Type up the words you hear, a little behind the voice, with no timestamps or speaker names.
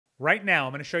Right now,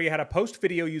 I'm going to show you how to post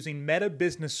video using Meta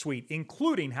Business Suite,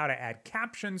 including how to add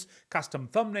captions, custom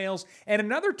thumbnails, and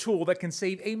another tool that can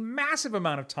save a massive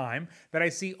amount of time that I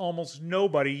see almost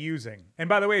nobody using. And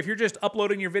by the way, if you're just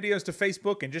uploading your videos to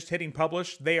Facebook and just hitting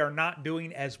publish, they are not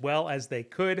doing as well as they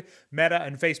could. Meta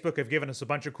and Facebook have given us a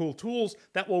bunch of cool tools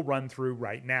that we'll run through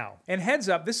right now. And heads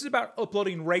up, this is about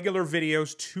uploading regular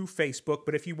videos to Facebook,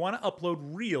 but if you want to upload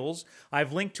Reels,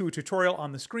 I've linked to a tutorial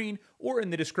on the screen or in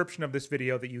the description of this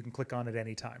video that you can click on at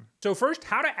any time. So first,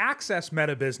 how to access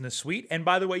Meta Business Suite. And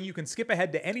by the way, you can skip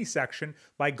ahead to any section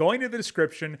by going to the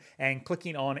description and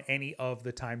clicking on any of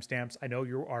the timestamps. I know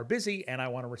you are busy and I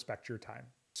want to respect your time.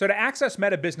 So to access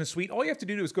Meta Business Suite, all you have to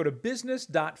do is go to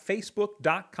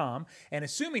business.facebook.com, and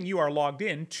assuming you are logged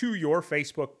in to your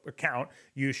Facebook account,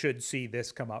 you should see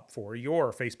this come up for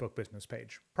your Facebook business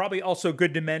page. Probably also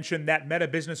good to mention that Meta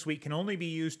Business Suite can only be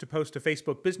used to post to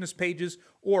Facebook business pages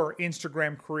or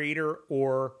Instagram creator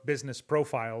or business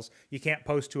profiles. You can't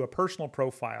post to a personal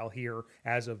profile here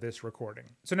as of this recording.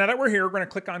 So now that we're here, we're going to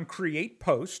click on Create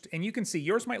Post, and you can see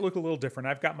yours might look a little different.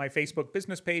 I've got my Facebook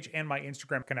business page and my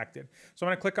Instagram connected. So I'm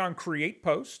going to click on Create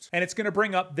Post, and it's going to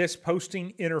bring up this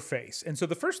posting interface. And so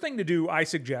the first thing to do, I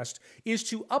suggest, is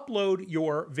to upload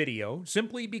your video,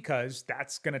 simply because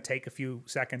that's going to take a few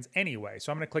seconds anyway.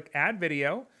 So I'm going to click Add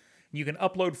Video. You can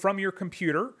upload from your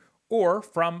computer or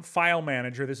from File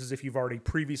Manager. This is if you've already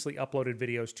previously uploaded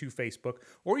videos to Facebook,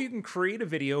 or you can create a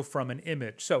video from an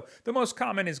image. So the most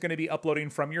common is going to be uploading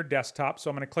from your desktop. So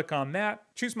I'm going to click on that,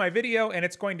 choose my video, and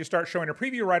it's going to start showing a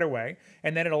preview right away.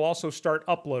 And then it'll also start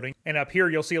uploading. And up here,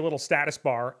 you'll see a little status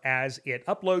bar as it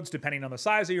uploads, depending on the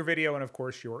size of your video and of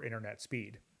course your internet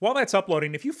speed. While that's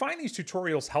uploading, if you find these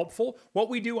tutorials helpful, what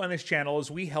we do on this channel is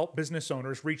we help business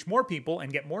owners reach more people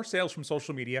and get more sales from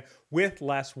social media with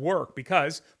less work,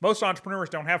 because most entrepreneurs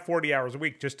don't have 40 hours a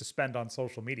week just to spend on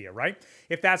social media, right?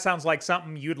 If that sounds like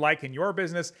something you'd like in your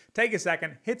business, take a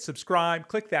second, hit subscribe,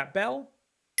 click that bell.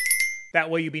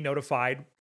 That way you'll be notified.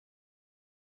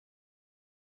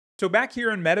 So back here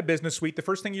in Meta Business Suite, the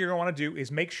first thing you're going to want to do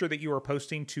is make sure that you are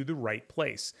posting to the right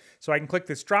place. So I can click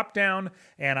this drop down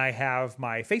and I have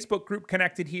my Facebook group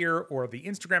connected here, or the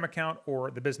Instagram account, or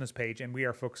the business page. And we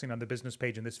are focusing on the business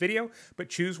page in this video, but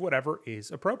choose whatever is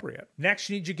appropriate. Next,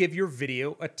 you need to give your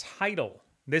video a title.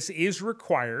 This is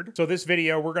required. So this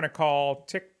video we're going to call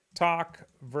TikTok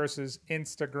versus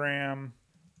Instagram,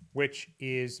 which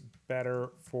is better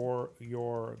for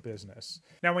your business.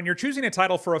 Now, when you're choosing a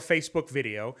title for a Facebook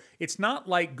video, it's not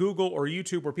like Google or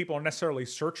YouTube where people are necessarily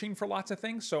searching for lots of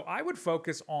things. So I would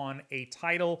focus on a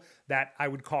title that I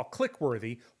would call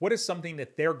click-worthy. What is something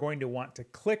that they're going to want to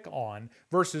click on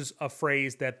versus a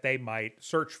phrase that they might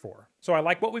search for? So I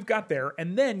like what we've got there.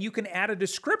 And then you can add a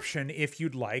description if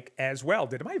you'd like as well.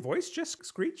 Did my voice just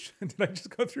screech? Did I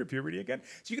just go through puberty again?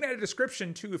 So you can add a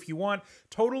description too if you want.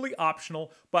 Totally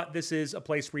optional, but this is a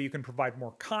place where you can provide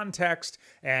more context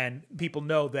and people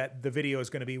know that the video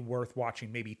is going to be worth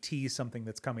watching. Maybe tease something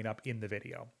that's coming up in the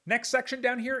video. Next section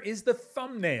down here is the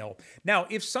thumbnail. Now,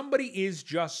 if somebody is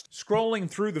just scrolling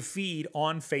through the feed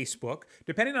on Facebook,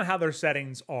 depending on how their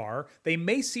settings are, they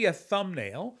may see a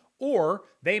thumbnail, or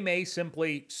they may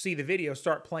simply see the video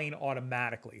start playing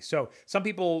automatically. So some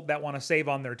people that want to save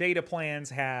on their data plans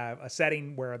have a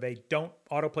setting where they don't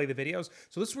autoplay the videos.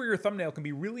 So this is where your thumbnail can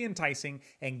be really enticing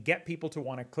and get people to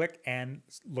want to click and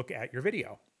look at your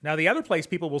video. Now, the other place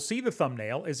people will see the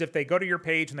thumbnail is if they go to your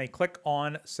page and they click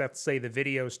on, let's say, the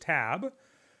videos tab.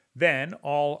 Then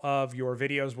all of your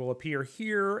videos will appear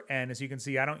here. And as you can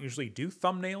see, I don't usually do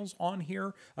thumbnails on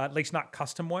here, at least not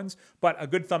custom ones, but a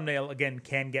good thumbnail, again,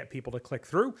 can get people to click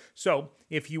through. So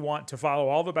if you want to follow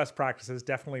all the best practices,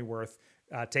 definitely worth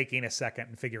taking a second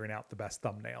and figuring out the best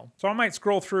thumbnail. So I might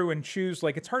scroll through and choose,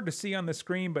 like, it's hard to see on the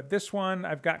screen, but this one,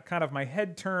 I've got kind of my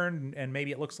head turned and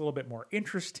maybe it looks a little bit more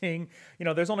interesting. You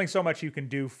know, there's only so much you can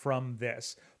do from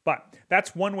this. But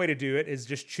that's one way to do it, is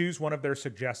just choose one of their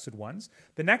suggested ones.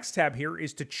 The next tab here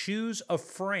is to choose a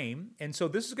frame. And so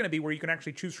this is going to be where you can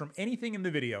actually choose from anything in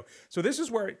the video. So this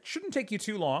is where it shouldn't take you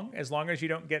too long, as long as you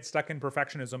don't get stuck in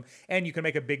perfectionism, and you can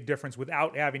make a big difference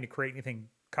without having to create anything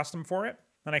custom for it.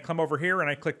 Then I come over here and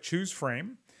I click Choose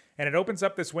Frame, and it opens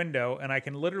up this window, and I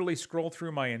can literally scroll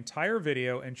through my entire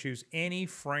video and choose any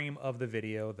frame of the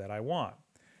video that I want.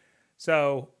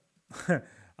 So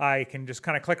I can just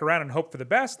kind of click around and hope for the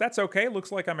best. That's okay.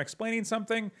 Looks like I'm explaining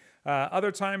something.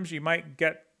 Other times you might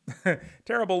get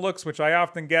terrible looks, which I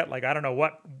often get. Like, I don't know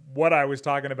what I was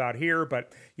talking about here,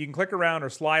 but you can click around or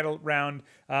slide around.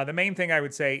 The main thing I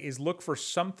would say is look for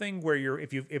something where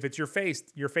if it's your face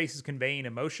is conveying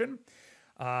emotion.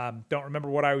 Don't remember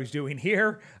what I was doing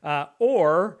here.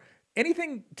 Or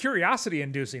anything curiosity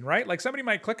inducing, right? Like somebody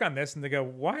might click on this and they go,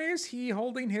 why is he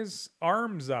holding his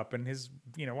arms up and his,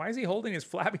 why is he holding his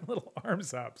flabby little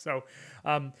arms up? So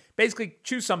basically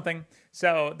choose something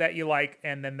so that you like,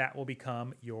 and then that will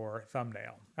become your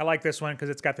thumbnail. I like this one because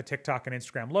it's got the TikTok and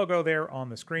Instagram logo there on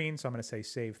the screen. So I'm going to say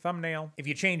save thumbnail. If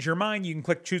you change your mind, you can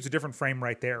click choose a different frame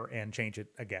right there and change it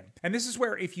again. And this is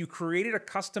where if you created a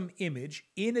custom image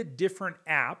in a different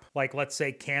app, like let's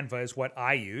say Canva is what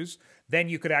I use, then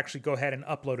you could actually go ahead and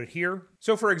upload it here.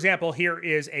 So for example, here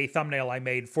is a thumbnail I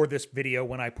made for this video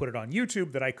when I put it on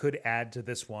YouTube that I could add to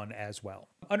this one as well.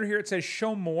 Under here it says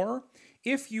show more.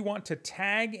 If you want to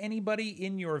tag anybody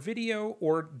in your video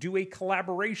or do a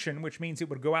collaboration, which means it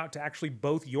would go out to actually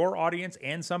both your audience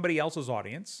and somebody else's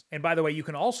audience. And by the way, you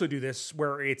can also do this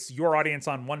where it's your audience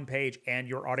on one page and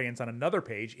your audience on another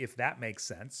page, if that makes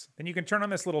sense. Then you can turn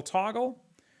on this little toggle,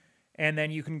 and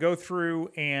then you can go through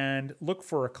and look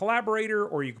for a collaborator,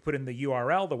 or you can put in the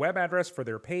URL, the web address for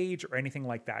their page or anything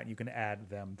like that. You can add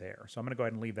them there. So I'm going to go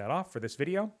ahead and leave that off for this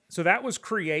video. So that was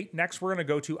create. Next, we're going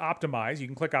to go to optimize. You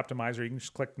can click optimize, or you can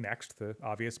just click next, the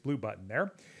obvious blue button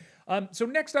there. So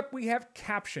next up, we have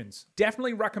captions.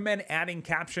 Definitely recommend adding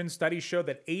captions. Studies show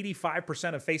that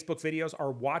 85% of Facebook videos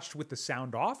are watched with the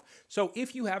sound off. So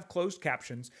if you have closed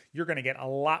captions, you're going to get a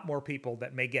lot more people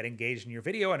that may get engaged in your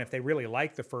video. And if they really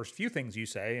like the first few things you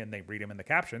say and they read them in the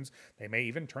captions, they may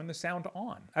even turn the sound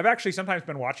on. I've actually sometimes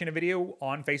been watching a video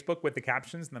on Facebook with the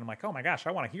captions, and then I'm like, oh my gosh,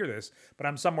 I want to hear this, but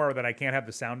I'm somewhere that I can't have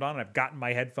the sound on, and I've gotten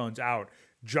my headphones out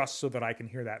just so that I can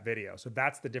hear that video. So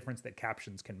that's the difference that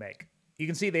captions can make. You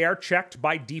can see they are checked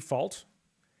by default.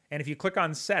 And if you click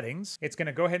on settings, it's going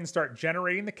to go ahead and start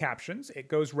generating the captions. It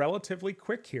goes relatively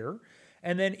quick here.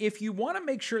 And then if you want to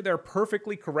make sure they're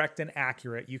perfectly correct and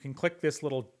accurate, you can click this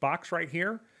little box right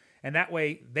here. And that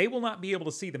way they will not be able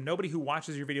to see them. Nobody who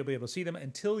watches your video will be able to see them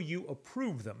until you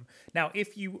approve them. Now,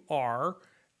 if you are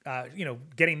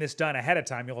getting this done ahead of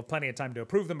time, you'll have plenty of time to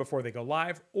approve them before they go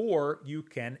live, or you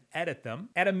can edit them.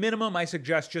 At a minimum, I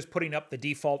suggest just putting up the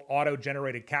default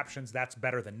auto-generated captions. That's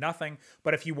better than nothing.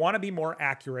 But if you want to be more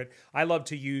accurate, I love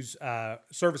to use a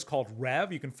service called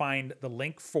Rev. You can find the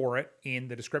link for it in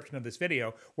the description of this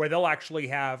video, where they'll actually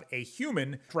have a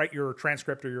human write your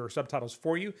transcript or your subtitles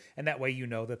for you, and that way you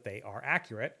know that they are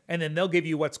accurate. And then they'll give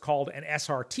you what's called an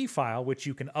SRT file, which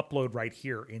you can upload right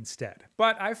here instead.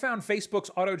 But I found Facebook's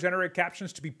auto-generated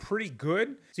captions to be pretty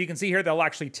good. So you can see here, they'll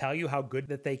actually tell you how good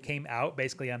that they came out,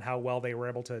 basically on how well they were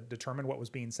able to determine what was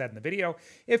being said in the video.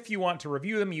 If you want to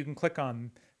review them, you can click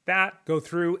on that, go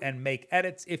through and make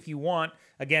edits if you want.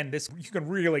 Again, you can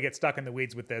really get stuck in the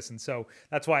weeds with this. And so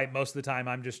that's why most of the time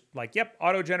I'm just like, yep,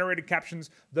 auto-generated captions,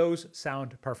 those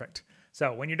sound perfect.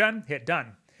 So when you're done, hit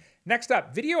done. Next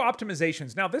up, video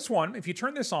optimizations. Now this one, if you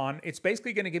turn this on, it's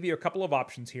basically going to give you a couple of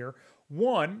options here.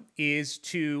 One is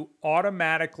to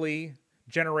automatically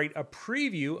generate a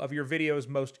preview of your video's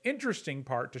most interesting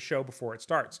part to show before it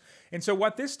starts. And so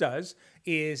what this does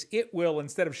is it will,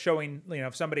 instead of showing,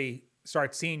 if somebody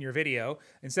starts seeing your video,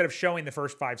 instead of showing the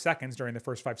first 5 seconds, during the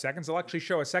first 5 seconds, it'll actually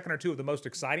show a second or two of the most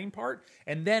exciting part,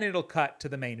 and then it'll cut to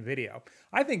the main video.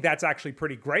 I think that's actually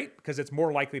pretty great because it's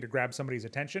more likely to grab somebody's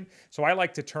attention. So I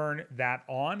like to turn that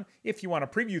on. If you want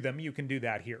to preview them, you can do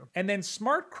that here. And then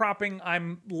smart cropping,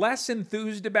 I'm less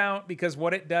enthused about, because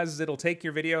what it does is it'll take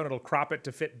your video and it'll crop it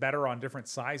to fit better on different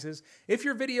sizes. If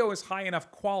your video is high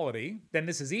enough quality, then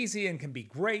this is easy and can be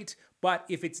great. But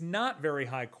if it's not very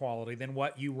high quality, then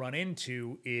what you run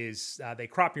into is they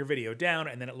crop your video down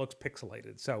and then it looks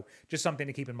pixelated. So just something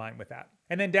to keep in mind with that.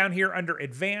 And then down here under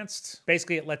advanced,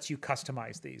 basically it lets you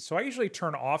customize these. So I usually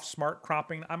turn off smart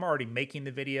cropping. I'm already making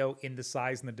the video in the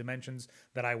size and the dimensions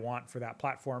that I want for that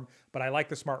platform, but I like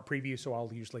the smart preview, so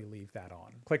I'll usually leave that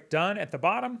on. Click done at the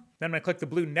bottom. Then I'm gonna click the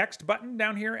blue next button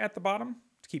down here at the bottom.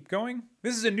 Keep going.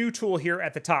 This is a new tool here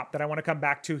at the top that I want to come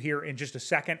back to here in just a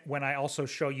second when I also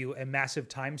show you a massive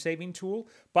time-saving tool.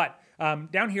 But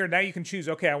down here, now you can choose,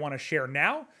 okay, I want to share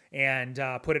now and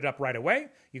put it up right away.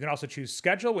 You can also choose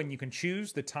schedule, when you can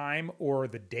choose the time or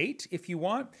the date if you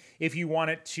want. If you want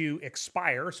it to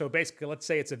expire, so basically, let's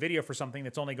say it's a video for something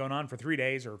that's only going on for 3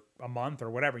 days or a month or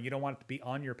whatever, you don't want it to be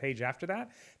on your page after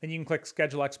that, then you can click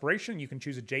schedule expiration. You can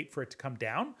choose a date for it to come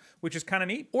down, which is kind of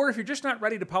neat. Or if you're just not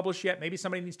ready to publish yet, maybe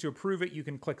somebody needs to approve it, you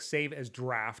can click save as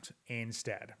draft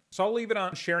instead. So I'll leave it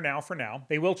on share now for now.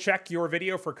 They will check your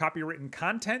video for copywritten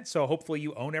content, so hopefully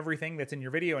you own everything that's in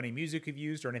your video, any music you've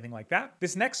used or anything like that.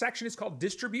 This next section is called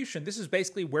distribution distribution, this is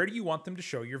basically where do you want them to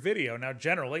show your video. Now,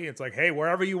 generally, it's like, hey,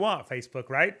 wherever you want, Facebook,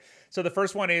 right? So the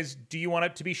first one is, do you want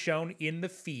it to be shown in the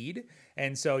feed?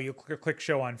 And so you'll click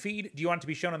show on feed. Do you want it to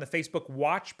be shown on the Facebook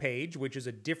watch page, which is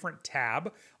a different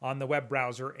tab on the web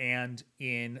browser and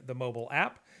in the mobile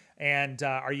app? And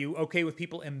are you okay with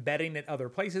people embedding it other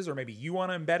places, or maybe you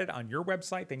want to embed it on your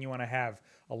website? Then you want to have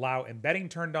allow embedding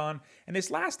turned on. And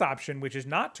this last option, which is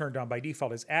not turned on by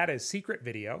default, is add as secret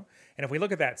video. And if we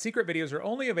look at that, secret videos are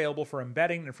only available for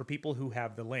embedding and for people who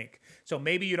have the link. So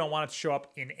maybe you don't want it to show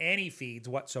up in any feeds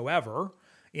whatsoever.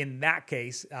 In that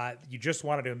case, you just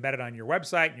wanted to embed it on your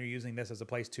website and you're using this as a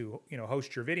place to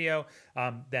host your video,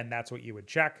 then that's what you would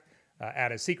check.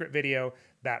 Add a secret video.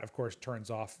 That, of course, turns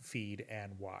off feed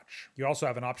and watch. You also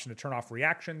have an option to turn off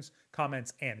reactions,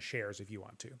 comments, and shares if you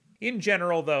want to. In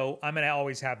general, though, I'm going to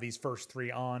always have these first three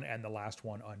on and the last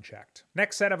one unchecked.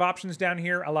 Next set of options down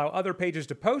here, allow other pages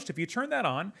to post. If you turn that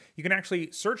on, you can actually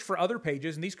search for other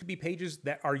pages, and these could be pages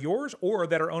that are yours or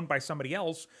that are owned by somebody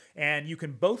else, and you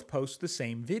can both post the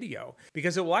same video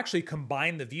because it will actually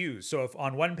combine the views. So if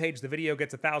on one page the video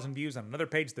gets 1,000 views, on another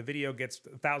page the video gets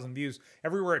 1,000 views,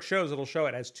 everywhere it shows, it'll show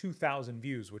it as 2,000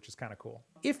 views, which is kind of cool.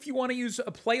 If you want to use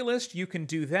a playlist, you can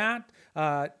do that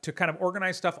to kind of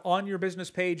organize stuff on your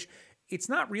business page. It's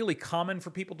not really common for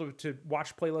people to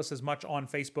watch playlists as much on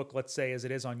Facebook, let's say, as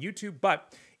it is on YouTube.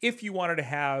 But if you wanted to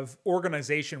have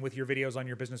organization with your videos on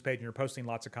your business page and you're posting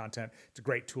lots of content, it's a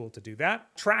great tool to do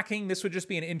that. Tracking, this would just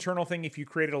be an internal thing. If you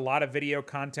created a lot of video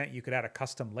content, you could add a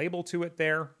custom label to it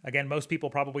there. Again, most people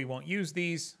probably won't use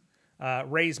these.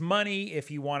 Raise money, if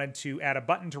you wanted to add a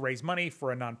button to raise money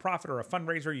for a nonprofit or a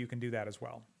fundraiser, you can do that as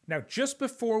well. Now, just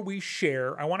before we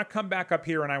share, I want to come back up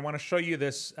here and I want to show you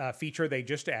this feature they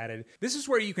just added. This is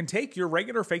where you can take your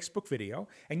regular Facebook video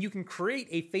and you can create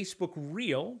a Facebook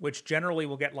reel, which generally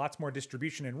will get lots more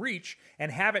distribution and reach,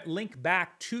 and have it link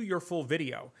back to your full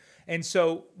video. And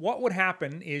so what would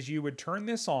happen is you would turn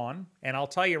this on, and I'll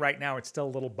tell you right now, it's still a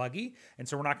little buggy, and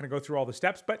so we're not going to go through all the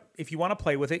steps, but if you want to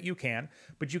play with it, you can.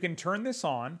 But you can turn this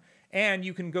on, and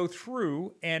you can go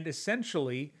through and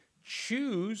essentially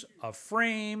choose a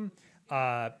frame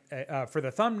for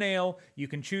the thumbnail. You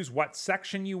can choose what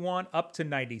section you want, up to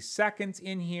 90 seconds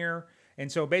in here.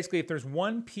 And so basically, if there's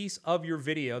one piece of your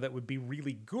video that would be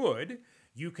really good,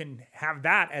 you can have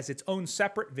that as its own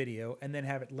separate video and then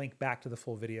have it link back to the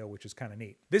full video, which is kind of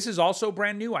neat. This is also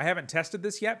brand new. I haven't tested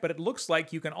this yet, but it looks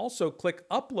like you can also click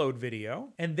upload video.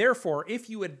 And therefore,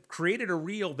 if you had created a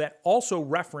reel that also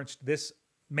referenced this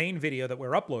main video that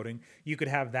we're uploading, you could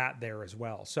have that there as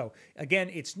well. So again,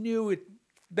 it's new. It's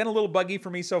been a little buggy for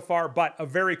me so far, but a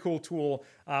very cool tool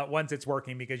once it's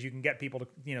working, because you can get people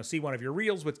to see one of your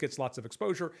reels, which gets lots of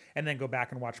exposure, and then go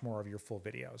back and watch more of your full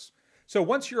videos. So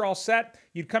once you're all set,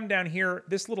 you'd come down here,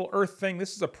 this little earth thing,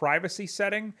 this is a privacy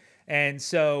setting. And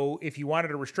so if you wanted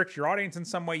to restrict your audience in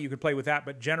some way, you could play with that.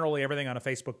 But generally, everything on a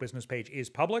Facebook business page is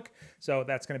public. So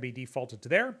that's going to be defaulted to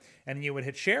there. And you would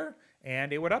hit share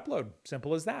and it would upload.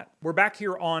 Simple as that. We're back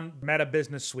here on Meta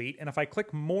Business Suite. And if I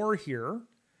click more here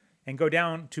and go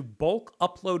down to bulk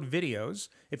upload videos,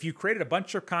 if you created a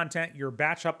bunch of content, you're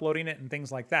batch uploading it and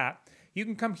things like that, you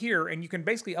can come here and you can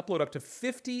basically upload up to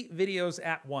 50 videos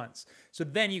at once. So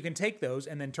then you can take those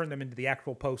and then turn them into the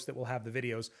actual post that will have the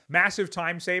videos. Massive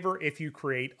time saver if you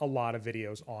create a lot of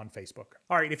videos on Facebook.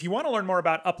 All right, if you want to learn more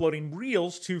about uploading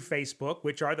Reels to Facebook,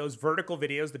 which are those vertical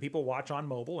videos that people watch on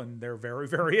mobile, and they're very,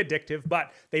 very addictive,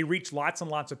 but they reach lots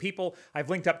and lots of people, I've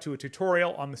linked up to a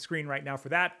tutorial on the screen right now for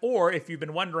that. Or if you've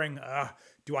been wondering,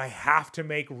 do I have to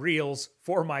make Reels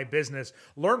for my business?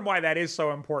 Learn why that is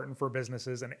so important for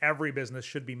businesses, and every business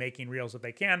should be making Reels if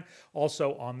they can,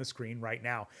 also on the screen right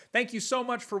now. Thank you so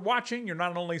much for watching. You're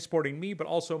not only supporting me, but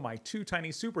also my two tiny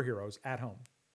superheroes at home.